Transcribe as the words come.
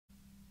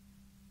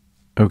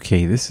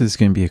Okay, this is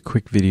going to be a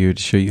quick video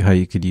to show you how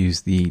you could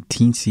use the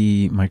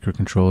Teensy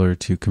microcontroller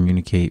to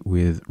communicate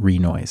with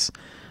Renoise.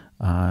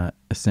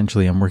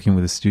 Essentially, I'm working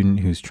with a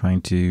student who's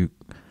trying to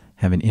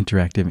have an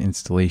interactive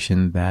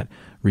installation that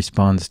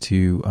responds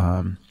to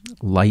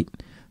light.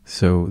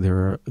 So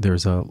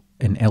there's an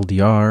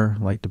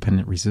LDR, light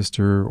dependent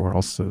resistor, or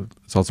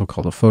it's also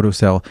called a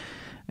photocell,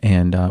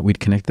 and we'd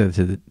connect that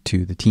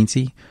to the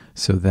Teensy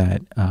so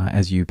that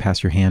as you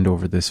pass your hand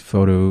over this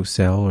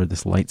photocell or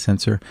this light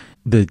sensor,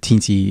 the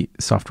Teensy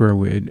software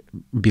would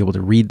be able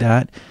to read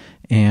that,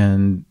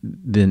 and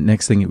the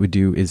next thing it would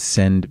do is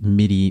send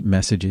MIDI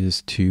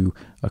messages to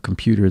a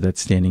computer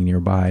that's standing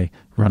nearby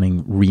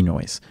running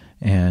Renoise.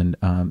 And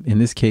in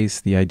this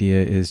case, the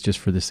idea is just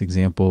for this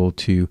example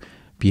to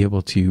be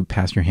able to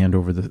pass your hand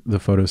over the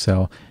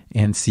photocell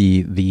and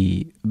see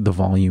the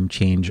volume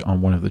change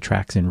on one of the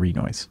tracks in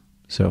Renoise.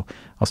 So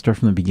I'll start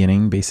from the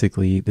beginning.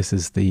 Basically, this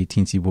is the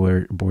Teensy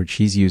board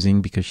she's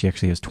using because she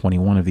actually has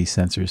 21 of these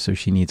sensors, so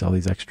she needs all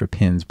these extra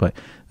pins, but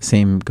the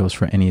same goes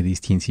for any of these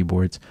Teensy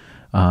boards.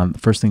 The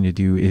first thing to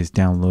do is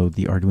download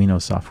the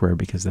Arduino software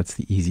because that's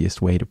the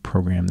easiest way to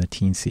program the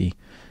Teensy.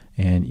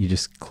 And you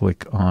just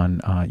click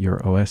on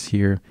your OS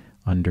here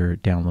under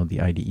Download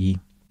the IDE.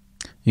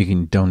 You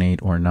can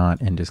donate or not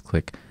and just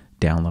click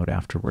Download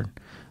afterward.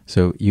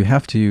 So you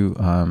have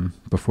to,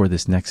 before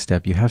this next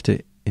step, you have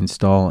to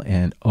install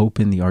and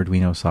open the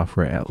Arduino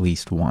software at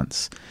least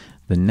once.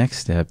 The next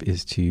step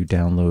is to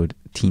download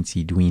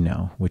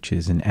Teensy, which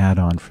is an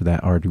add-on for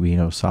that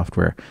Arduino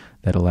software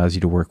that allows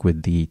you to work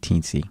with the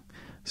Teensy.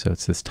 So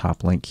it's this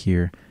top link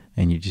here,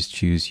 and you just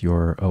choose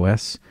your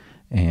OS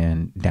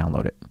and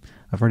download it.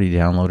 I've already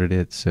downloaded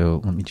it,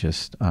 so let me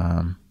just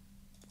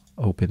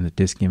open the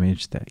disk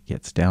image that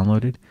gets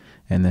downloaded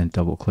and then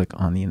double click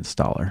on the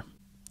installer.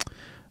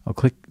 I'll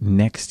click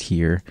next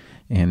here,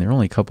 and there are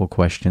only a couple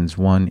questions.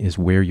 One is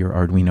where your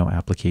Arduino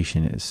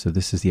application is. So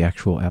this is the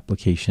actual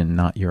application,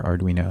 not your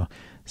Arduino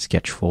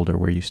sketch folder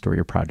where you store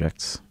your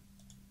projects.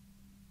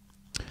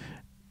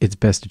 It's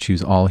best to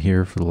choose all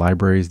here for the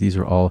libraries. These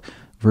are all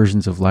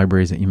versions of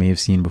libraries that you may have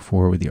seen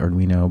before with the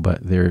Arduino,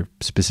 but they're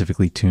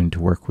specifically tuned to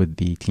work with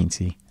the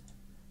Teensy.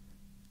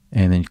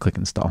 And then you click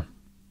install.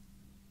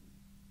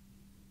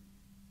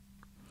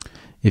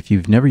 If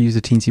you've never used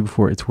a Teensy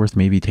before, it's worth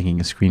maybe taking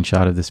a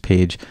screenshot of this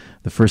page.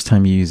 The first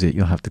time you use it,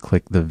 you'll have to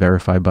click the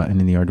verify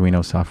button in the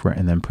Arduino software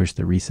and then push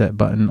the reset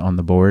button on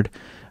the board.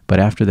 But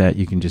after that,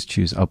 you can just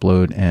choose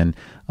upload, and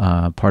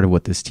part of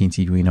what this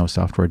Teensy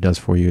software does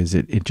for you is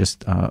it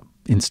just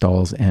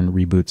installs and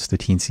reboots the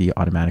Teensy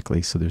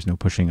automatically, so there's no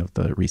pushing of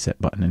the reset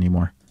button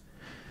anymore.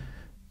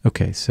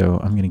 Okay, so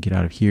I'm going to get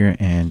out of here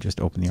and just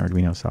open the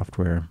Arduino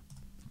software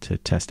to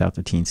test out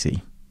the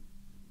Teensy.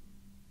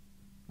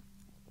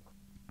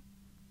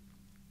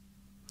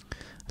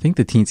 I think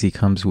the Teensy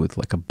comes with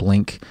like a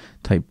Blink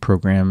type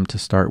program to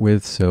start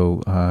with,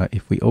 so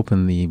if we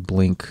open the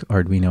Blink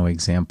Arduino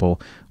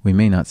example, we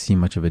may not see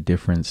much of a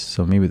difference.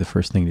 So maybe the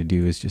first thing to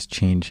do is just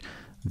change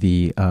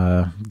the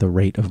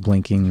rate of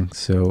blinking.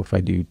 So if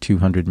I do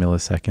 200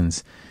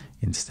 milliseconds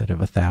instead of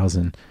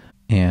 1,000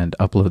 and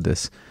upload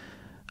this,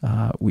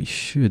 we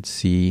should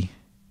see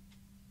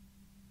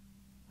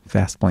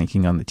fast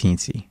blinking on the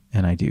Teensy,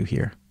 and I do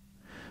here.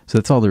 So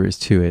that's all there is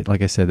to it.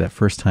 Like I said, that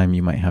first time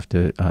you might have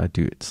to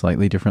do it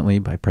slightly differently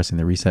by pressing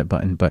the reset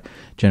button, but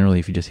generally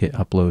if you just hit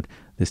upload,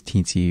 this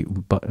Teensy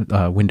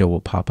window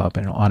will pop up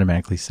and it'll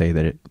automatically say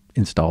that it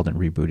installed and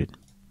rebooted.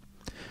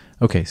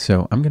 Okay,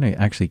 so I'm going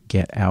to actually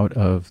get out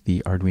of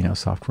the Arduino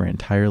software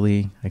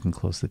entirely. I can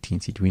close the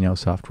Teensy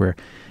software,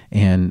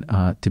 and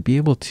to be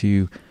able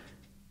to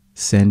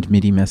send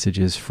MIDI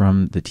messages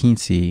from the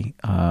Teensy,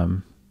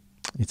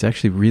 it's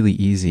actually really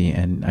easy,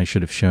 and I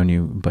should have shown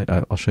you, but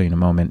I'll show you in a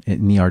moment.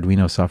 In the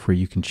Arduino software,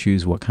 you can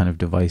choose what kind of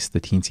device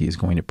the Teensy is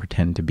going to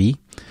pretend to be,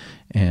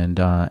 and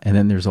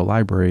then there's a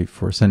library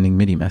for sending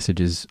MIDI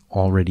messages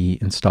already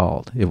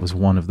installed. It was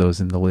one of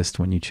those in the list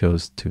when you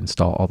chose to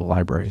install all the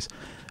libraries,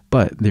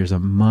 but there's a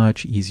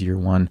much easier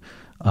one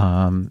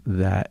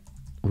that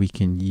we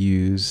can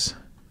use,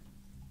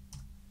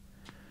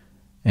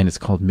 and it's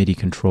called MIDI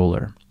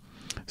Controller.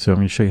 So I'm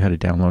going to show you how to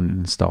download and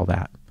install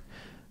that.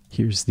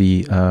 Here's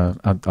the,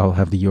 I'll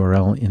have the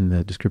URL in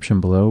the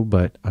description below,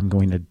 but I'm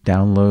going to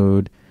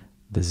download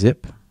the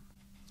zip.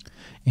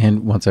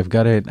 And once I've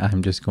got it,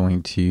 I'm just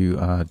going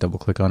to double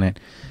click on it.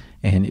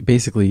 And it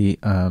basically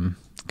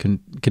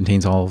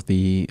contains all of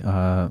the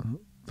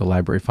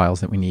library files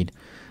that we need.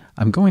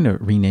 I'm going to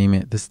rename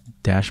it, this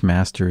dash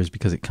master is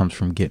because it comes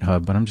from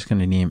GitHub, but I'm just going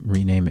to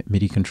rename it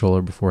MIDI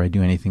Controller before I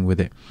do anything with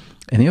it.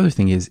 And the other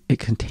thing is it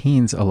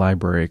contains a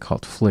library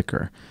called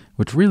Flickr,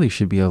 which really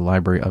should be a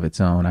library of its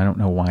own. I don't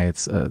know why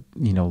it's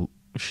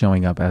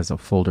showing up as a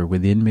folder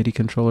within MIDI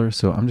Controller,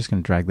 so I'm just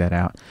going to drag that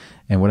out.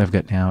 And what I've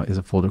got now is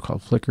a folder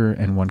called Flickr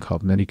and one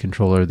called MIDI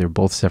Controller. They're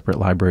both separate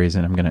libraries,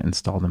 and I'm going to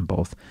install them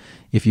both.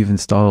 If you've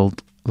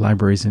installed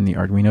libraries in the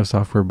Arduino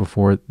software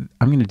before,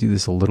 I'm going to do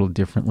this a little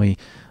differently.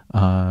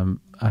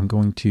 I'm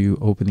going to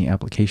open the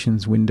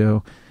applications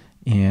window,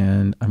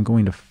 and I'm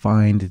going to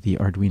find the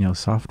Arduino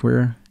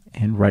software,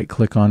 and right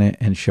click on it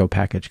and show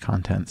package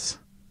contents.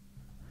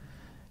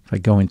 If I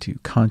go into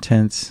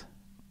contents,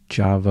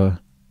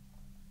 Java,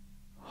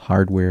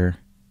 hardware,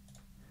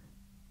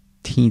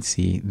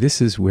 Teensy,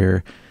 this is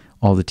where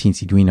all the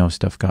Teensy Arduino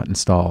stuff got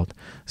installed.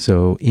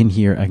 So in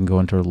here I can go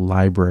into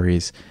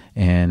libraries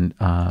and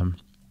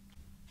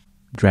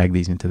drag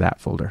these into that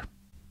folder.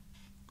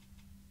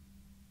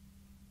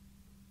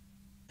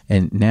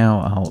 And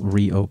now I'll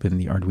reopen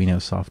the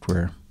Arduino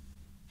software.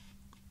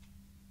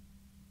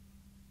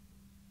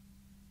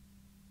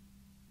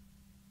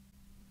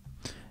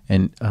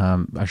 And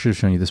I should have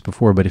shown you this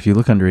before, but if you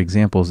look under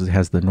examples, it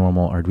has the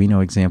normal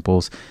Arduino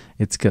examples.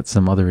 It's got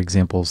some other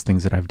examples,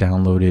 things that I've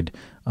downloaded,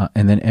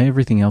 and then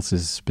everything else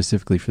is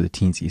specifically for the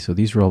Teensy. So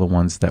these are all the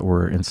ones that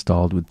were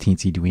installed with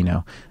Teensy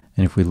Arduino.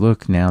 And if we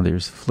look now,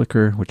 there's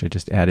Flicker, which I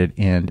just added,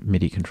 and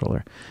MIDI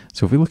controller.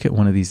 So if we look at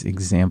one of these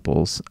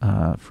examples,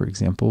 for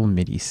example,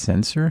 MIDI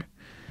sensor,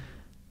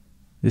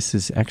 this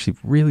is actually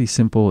really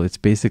simple. It's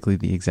basically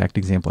the exact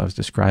example I was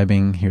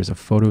describing. Here's a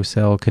photo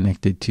cell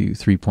connected to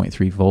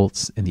 3.3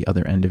 volts, and the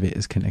other end of it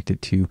is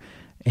connected to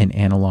an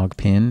analog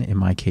pin, in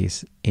my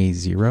case,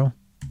 A0.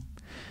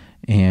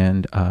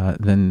 And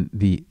then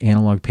the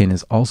analog pin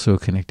is also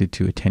connected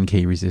to a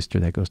 10K resistor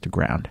that goes to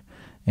ground.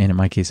 And in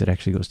my case, it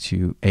actually goes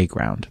to A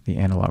ground, the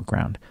analog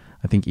ground.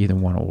 I think either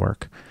one will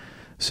work.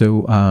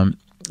 So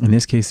in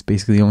this case,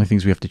 basically the only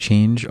things we have to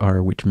change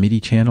are which MIDI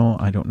channel.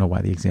 I don't know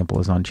why the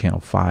example is on channel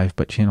 5,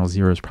 but channel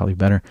 0 is probably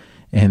better.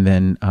 And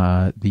then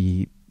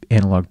the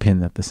analog pin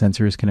that the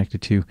sensor is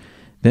connected to.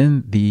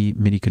 Then the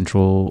MIDI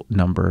control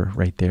number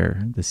right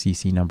there, the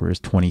CC number is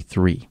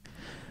 23.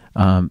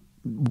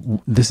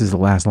 This is the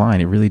last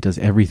line. It really does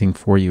everything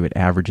for you. It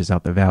averages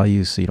out the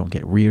values so you don't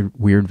get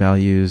weird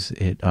values.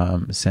 It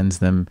sends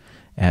them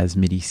as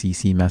MIDI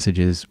CC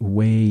messages,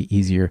 way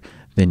easier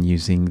than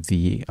using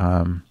the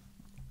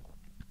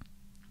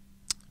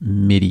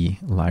MIDI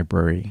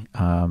library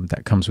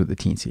that comes with the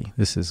Teensy.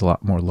 This is a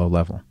lot more low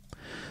level.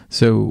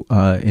 So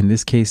in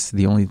this case,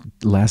 the only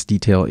last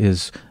detail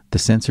is the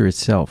sensor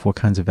itself. What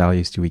kinds of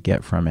values do we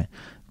get from it?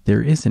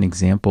 There is an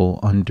example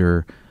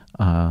under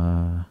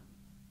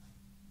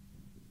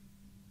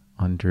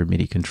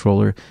MIDI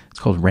controller. It's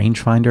called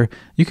rangefinder.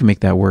 You can make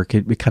that work.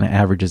 It kind of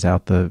averages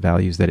out the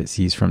values that it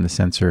sees from the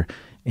sensor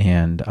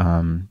and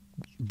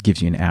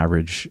gives you an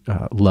average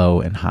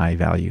low and high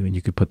value, and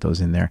you could put those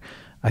in there.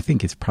 I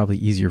think it's probably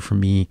easier for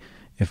me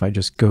if I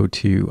just go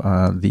to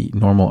the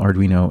normal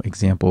Arduino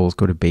examples,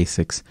 go to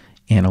basics,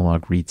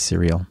 analog read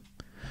serial.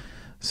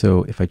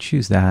 So if I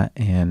choose that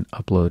and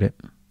upload it,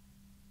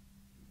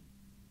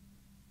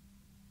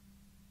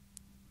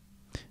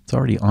 it's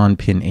already on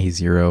pin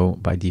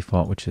A0 by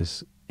default, which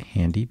is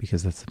handy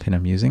because that's the pin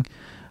I'm using.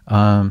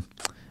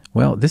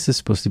 Well, this is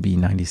supposed to be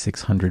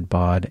 9600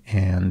 baud,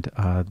 and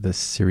the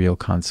serial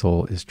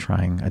console is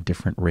trying a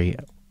different rate.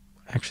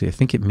 Actually, I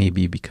think it may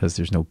be because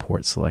there's no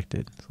port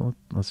selected. So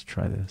let's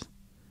try this.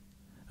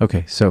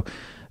 Okay, so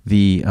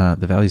the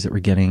values that we're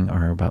getting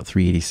are about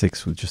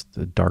 386 with just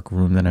the dark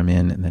room that I'm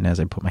in, and then as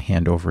I put my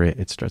hand over it,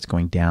 it starts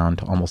going down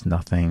to almost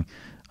nothing,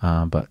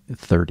 but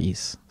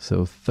 30s.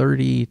 So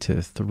 30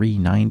 to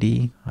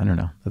 390, I don't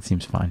know, that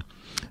seems fine.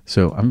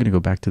 So I'm going to go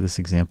back to this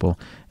example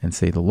and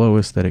say the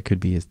lowest that it could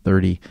be is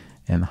 30,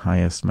 and the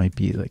highest might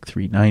be like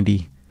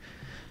 390,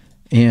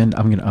 and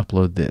I'm going to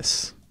upload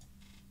this.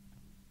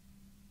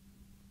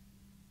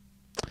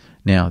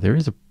 Now, there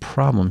is a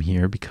problem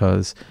here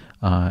because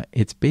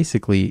it's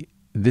basically,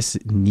 this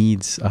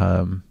needs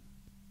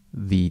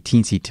the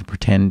Teensy to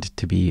pretend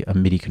to be a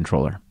MIDI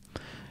controller.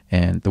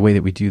 And the way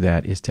that we do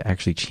that is to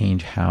actually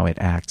change how it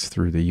acts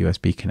through the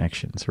USB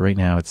connection. So right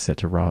now it's set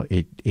to raw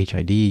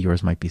HID.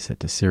 Yours might be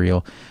set to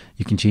serial.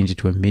 You can change it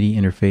to a MIDI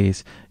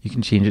interface. You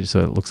can change it so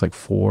it looks like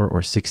 4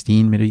 or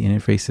 16 MIDI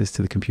interfaces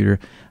to the computer.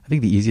 I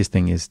think the easiest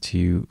thing is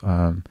to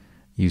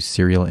use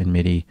serial and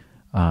MIDI,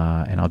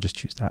 and I'll just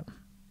choose that.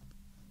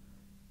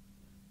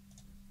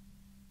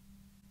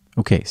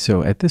 Okay,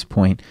 so at this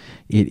point,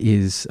 it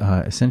is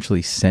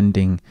essentially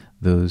sending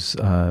those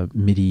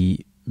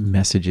MIDI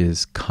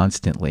messages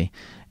constantly,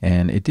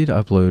 and it did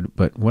upload,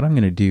 but what I'm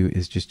going to do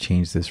is just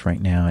change this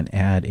right now and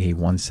add a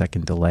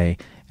 1-second delay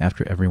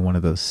after every one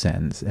of those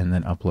sends, and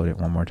then upload it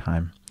one more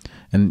time.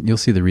 And you'll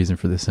see the reason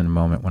for this in a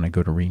moment when I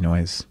go to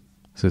Renoise.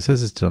 So it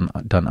says it's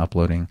done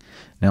uploading.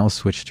 Now I'll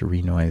switch to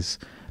Renoise,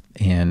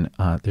 and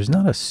there's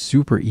not a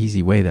super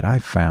easy way that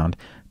I've found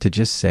to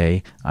just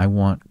say I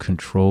want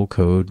control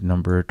code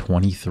number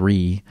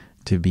 23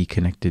 to be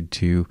connected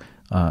to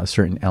a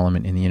certain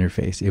element in the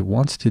interface. It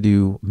wants to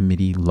do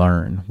MIDI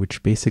learn,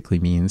 which basically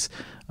means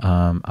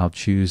I'll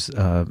choose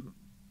a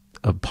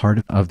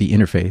part of the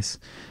interface,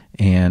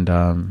 and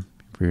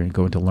if we're going to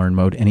go into learn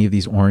mode, any of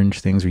these orange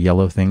things or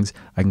yellow things,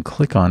 I can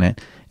click on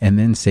it and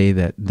then say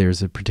that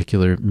there's a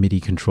particular MIDI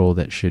control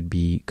that should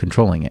be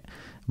controlling it.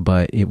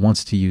 But it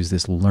wants to use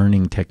this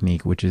learning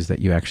technique, which is that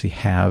you actually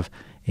have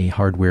a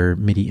hardware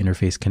MIDI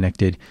interface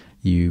connected.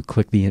 You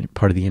click the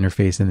part of the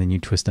interface and then you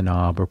twist a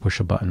knob or push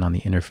a button on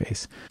the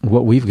interface.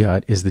 What we've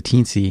got is the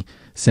Teensy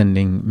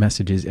sending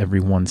messages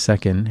every 1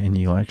 second, and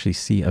you'll actually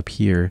see up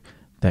here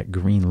that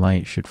green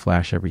light should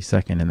flash every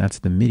second, and that's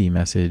the MIDI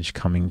message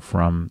coming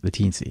from the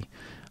Teensy.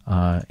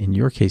 In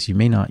your case, you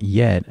may not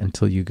yet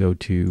until you go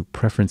to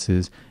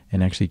Preferences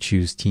and actually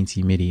choose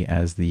Teensy MIDI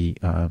as the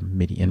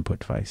MIDI input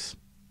device.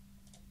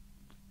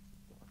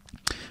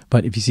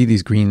 But if you see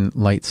these green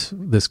lights,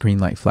 this green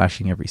light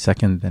flashing every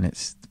second, then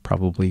it's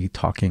probably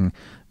talking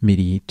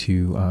MIDI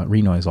to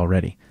Renoise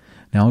already.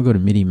 Now I'll go to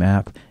MIDI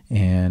map,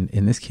 and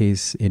in this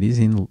case, it is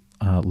in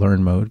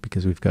learn mode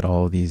because we've got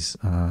all of these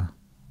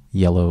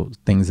yellow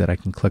things that I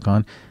can click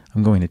on.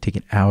 I'm going to take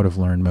it out of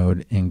learn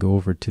mode and go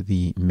over to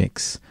the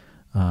mix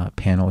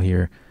panel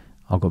here.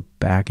 I'll go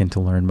back into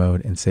learn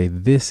mode and say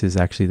this is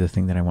actually the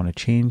thing that I want to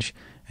change,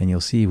 and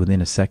you'll see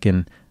within a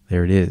second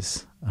there it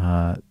is,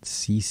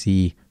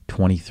 CC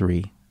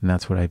 23, and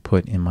that's what I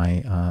put in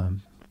my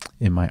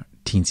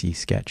Teensy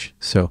sketch.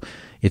 So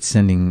it's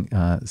sending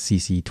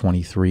CC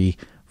 23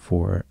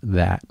 for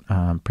that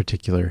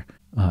particular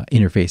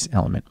interface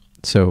element.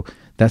 So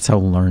that's how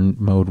learn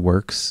mode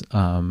works.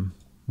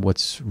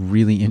 What's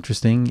really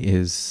interesting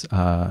is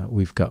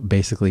we've got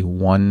basically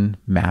one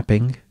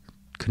mapping.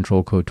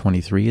 Control code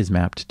 23 is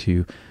mapped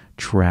to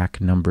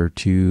track number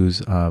 2's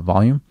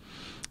volume.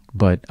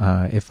 But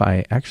if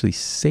I actually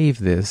save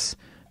this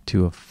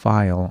to a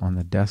file on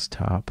the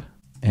desktop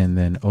and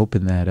then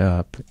open that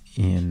up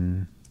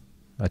in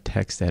a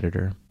text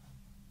editor,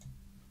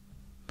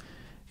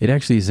 it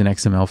actually is an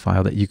XML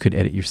file that you could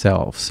edit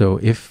yourself. So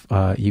if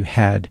you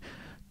had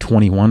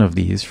 21 of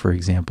these, for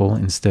example,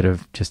 instead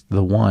of just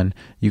the one,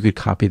 you could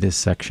copy this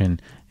section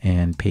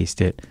and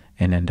paste it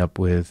and end up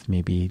with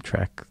maybe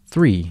track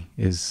 3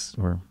 is,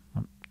 or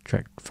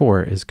track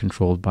 4 is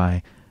controlled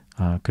by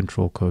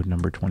control code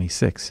number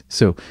 26.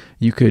 So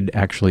you could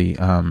actually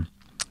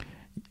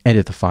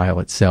edit the file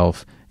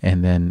itself,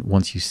 and then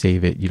once you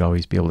save it, you'd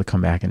always be able to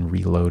come back and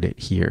reload it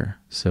here.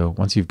 So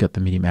once you've got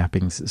the MIDI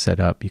mappings set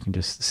up, you can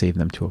just save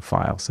them to a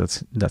file. So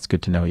that's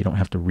good to know. You don't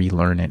have to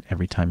relearn it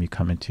every time you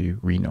come into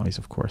Renoise,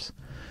 of course.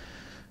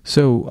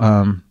 So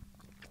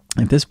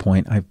at this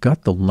point, I've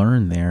got the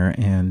learn there,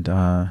 and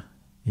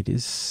it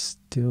is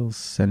still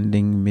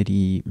sending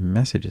MIDI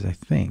messages, I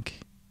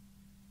think.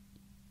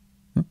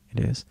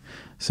 It is.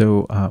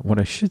 So what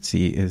I should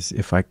see is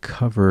if I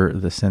cover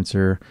the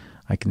sensor,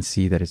 I can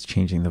see that it's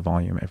changing the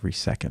volume every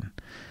second.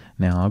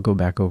 Now I'll go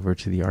back over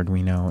to the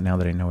Arduino now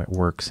that I know it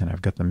works and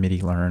I've got the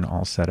MIDI learn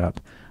all set up,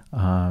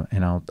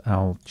 and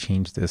I'll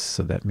change this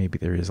so that maybe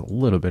there is a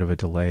little bit of a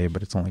delay,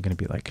 but it's only going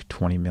to be like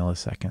 20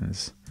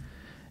 milliseconds.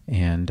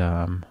 And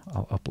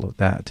I'll upload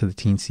that to the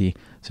Teensy.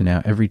 So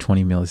now every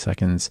 20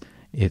 milliseconds,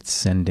 it's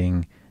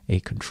sending a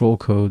control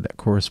code that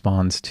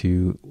corresponds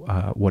to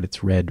what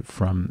it's read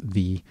from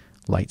the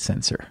light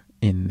sensor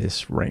in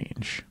this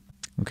range.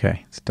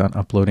 Okay, it's done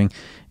uploading,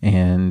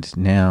 and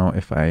now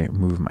if I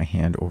move my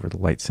hand over the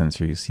light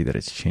sensor, you see that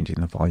it's changing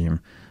the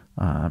volume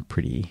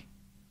pretty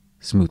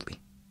smoothly.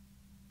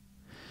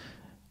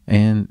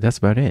 And that's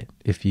about it.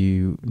 If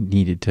you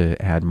needed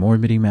to add more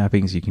MIDI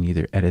mappings, you can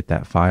either edit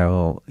that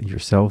file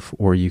yourself,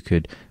 or you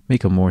could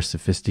make a more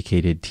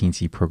sophisticated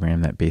Teensy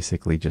program that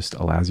basically just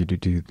allows you to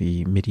do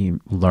the MIDI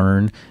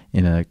learn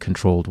in a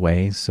controlled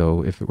way.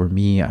 So if it were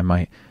me, I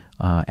might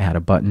add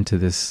a button to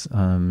this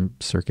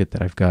circuit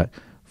that I've got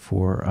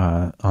for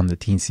on the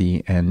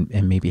Teensy, and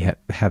maybe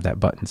have that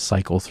button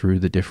cycle through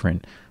the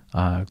different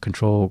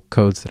control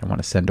codes that I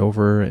want to send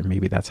over, and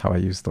maybe that's how I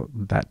use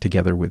that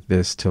together with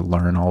this to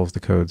learn all of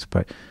the codes.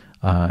 But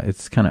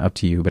it's kind of up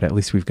to you, but at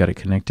least we've got it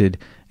connected,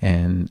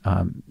 and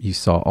you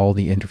saw all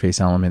the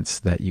interface elements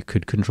that you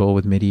could control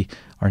with MIDI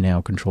are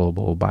now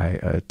controllable by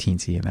a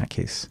Teensy in that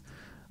case.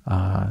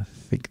 I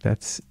think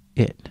that's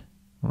it.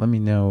 Let me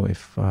know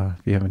if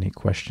you have any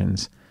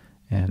questions,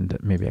 and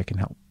maybe I can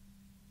help.